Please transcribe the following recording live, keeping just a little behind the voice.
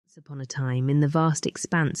Once upon a time, in the vast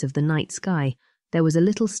expanse of the night sky, there was a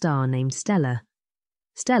little star named Stella.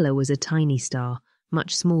 Stella was a tiny star,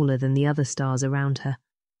 much smaller than the other stars around her.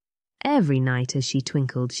 Every night as she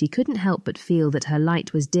twinkled, she couldn't help but feel that her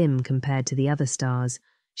light was dim compared to the other stars.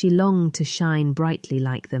 She longed to shine brightly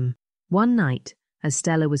like them. One night, as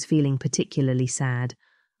Stella was feeling particularly sad,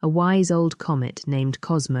 a wise old comet named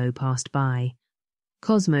Cosmo passed by.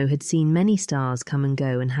 Cosmo had seen many stars come and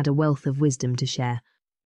go and had a wealth of wisdom to share.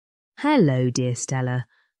 "Hello, dear Stella,"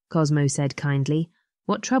 Cosmo said kindly.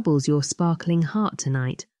 "What troubles your sparkling heart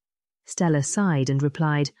tonight?" Stella sighed and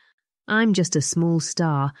replied, "I'm just a small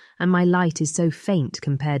star, and my light is so faint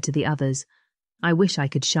compared to the others. I wish I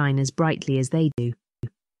could shine as brightly as they do."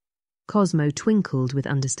 Cosmo twinkled with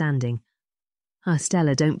understanding.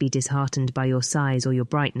 Stella, don't be disheartened by your size or your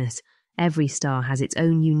brightness. Every star has its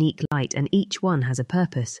own unique light, and each one has a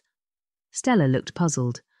purpose." Stella looked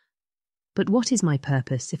puzzled. "But what is my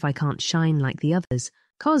purpose if I can't shine like the others?"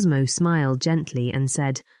 Cosmo smiled gently and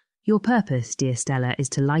said, "Your purpose, dear Stella, is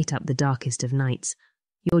to light up the darkest of nights.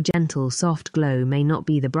 Your gentle, soft glow may not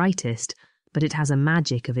be the brightest, but it has a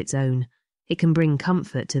magic of its own. It can bring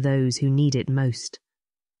comfort to those who need it most."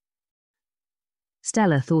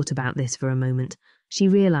 Stella thought about this for a moment. She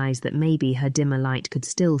realized that maybe her dimmer light could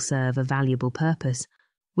still serve a valuable purpose.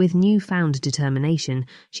 With newfound determination,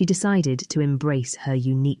 she decided to embrace her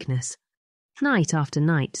uniqueness. Night after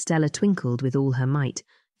night, Stella twinkled with all her might,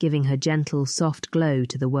 giving her gentle, soft glow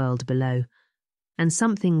to the world below. And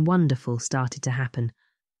something wonderful started to happen.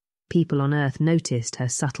 People on Earth noticed her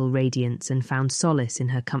subtle radiance and found solace in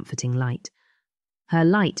her comforting light. Her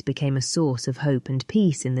light became a source of hope and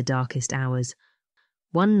peace in the darkest hours.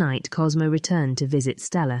 One night, Cosmo returned to visit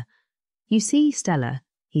Stella. "You see, Stella,"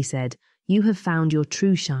 he said, "you have found your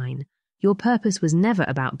true shine. Your purpose was never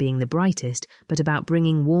about being the brightest, but about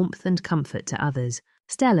bringing warmth and comfort to others."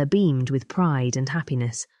 Stella beamed with pride and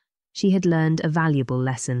happiness. She had learned a valuable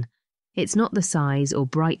lesson. It's not the size or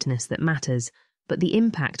brightness that matters, but the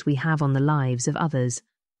impact we have on the lives of others.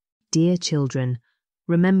 Dear children,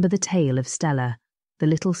 remember the tale of Stella, the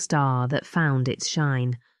little star that found its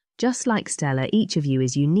shine. Just like Stella, each of you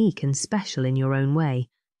is unique and special in your own way.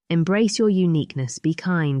 Embrace your uniqueness, be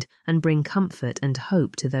kind, and bring comfort and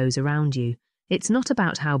hope to those around you. It's not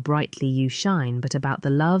about how brightly you shine, but about the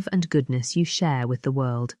love and goodness you share with the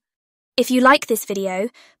world. If you like this video,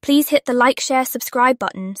 please hit the like, share, subscribe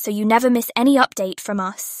button so you never miss any update from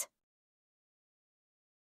us.